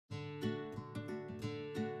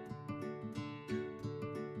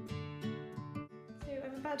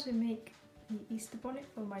about to make the Easter bonnet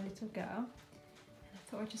for my little girl, and I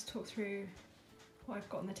thought I'd just talk through what I've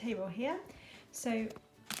got on the table here. So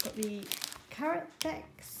I've got the carrot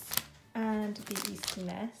decks and the Easter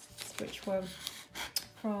nests, which were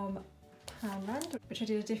from Poundland, which I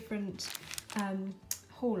did a different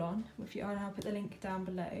haul on. I'll put the link down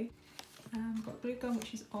below. I've got glue gun,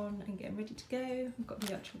 which is on and getting ready to go. I've got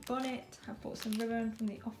the actual bonnet. I've bought some ribbon from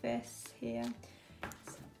the office here.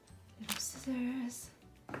 Some little scissors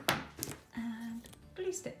and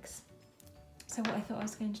glue sticks. So what I thought I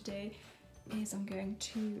was going to do is I'm going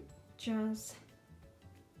to jazz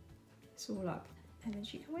this all up and then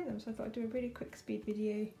she can wear them. So I thought I'd do a really quick speed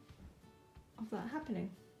video of that happening.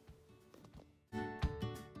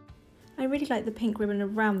 I really like the pink ribbon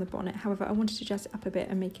around the bonnet, however I wanted to jazz it up a bit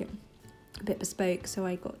and make it a bit bespoke, so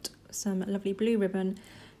I got some lovely blue ribbon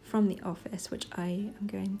from the office which I am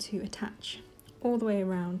going to attach all the way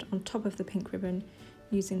around on top of the pink ribbon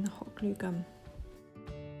using the hot glue gun.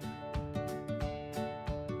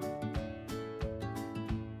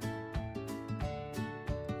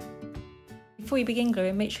 Before you begin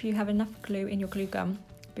gluing, make sure you have enough glue in your glue gun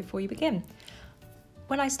before you begin.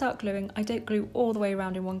 When I start gluing, I don't glue all the way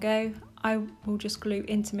around in one go. I will just glue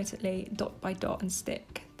intermittently, dot by dot, and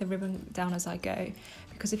stick the ribbon down as I go.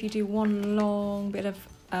 Because if you do one long bit of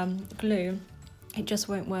glue, it just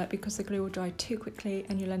won't work because the glue will dry too quickly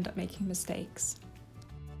and you'll end up making mistakes.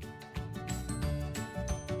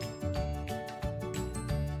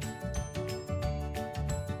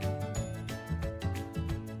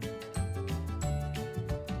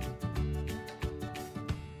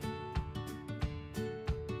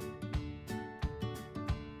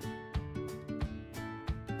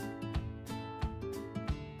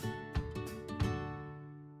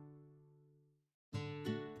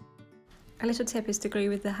 A little tip is to glue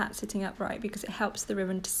with the hat sitting upright because it helps the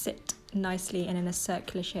ribbon to sit nicely and in a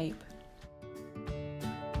circular shape.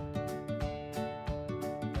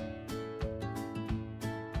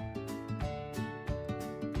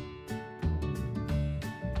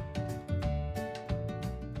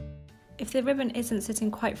 If the ribbon isn't sitting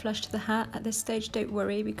quite flush to the hat at this stage, don't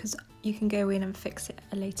worry because you can go in and fix it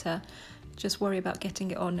later. Just worry about getting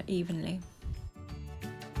it on evenly.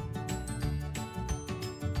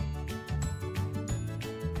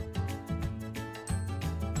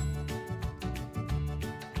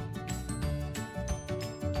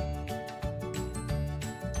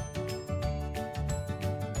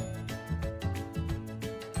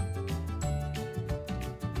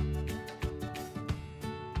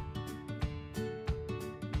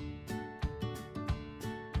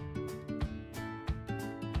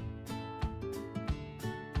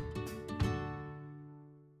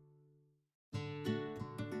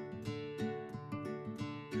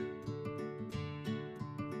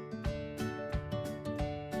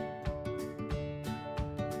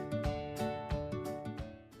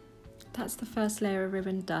 That's the first layer of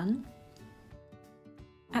ribbon done.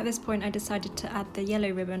 At this point I decided to add the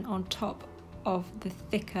yellow ribbon on top of the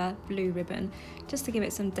thicker blue ribbon just to give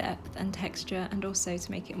it some depth and texture and also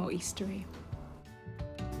to make it more Eastery.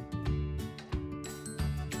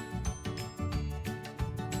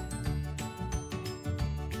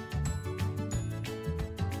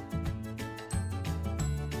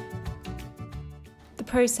 The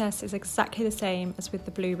process is exactly the same as with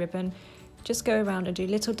the blue ribbon. Just go around and do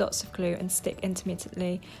little dots of glue and stick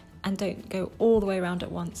intermittently, and don't go all the way around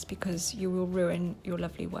at once because you will ruin your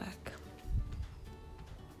lovely work.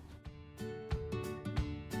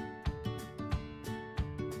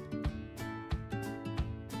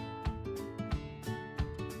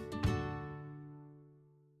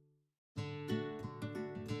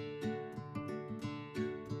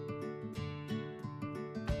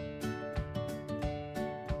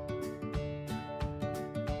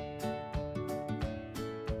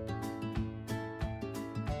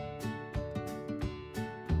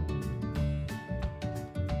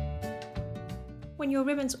 When your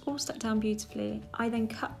ribbon's all stuck down beautifully, I then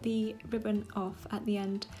cut the ribbon off at the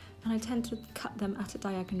end, and I tend to cut them at a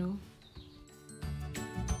diagonal.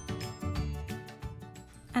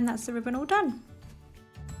 And that's the ribbon all done.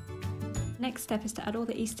 Next step is to add all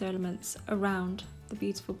the Easter elements around the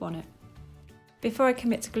beautiful bonnet. Before I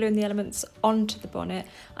commit to gluing the elements onto the bonnet,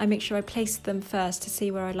 I make sure I place them first to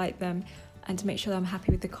see where I like them and to make sure that I'm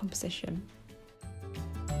happy with the composition.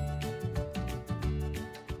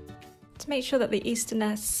 To make sure that the Easter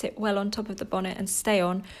nests sit well on top of the bonnet and stay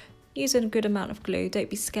on, use a good amount of glue. Don't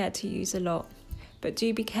be scared to use a lot, but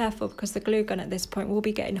do be careful because the glue gun at this point will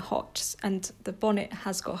be getting hot and the bonnet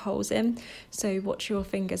has got holes in, so watch your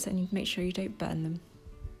fingers and make sure you don't burn them.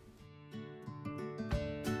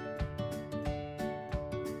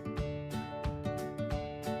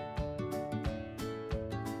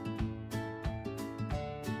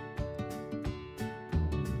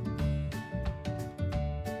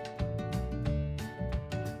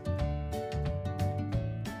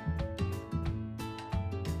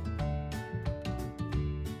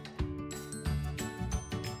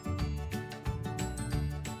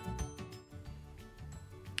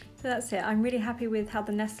 So that's it. I'm really happy with how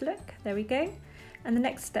the nests look. There we go. And the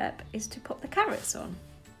next step is to pop the carrots on.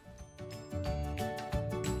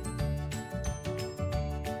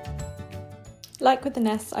 Like with the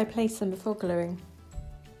nests, I place them before gluing.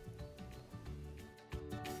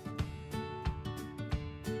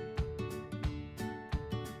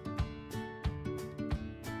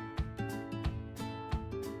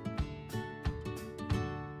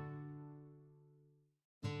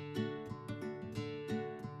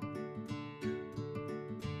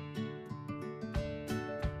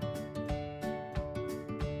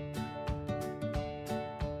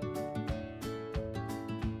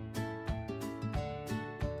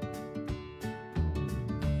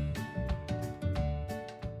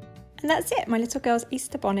 And that's it, my little girl's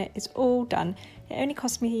Easter bonnet is all done. It only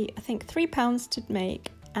cost me, I think, £3 to make,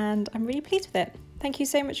 and I'm really pleased with it. Thank you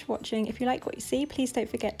so much for watching. If you like what you see, please don't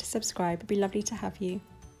forget to subscribe. It'd be lovely to have you.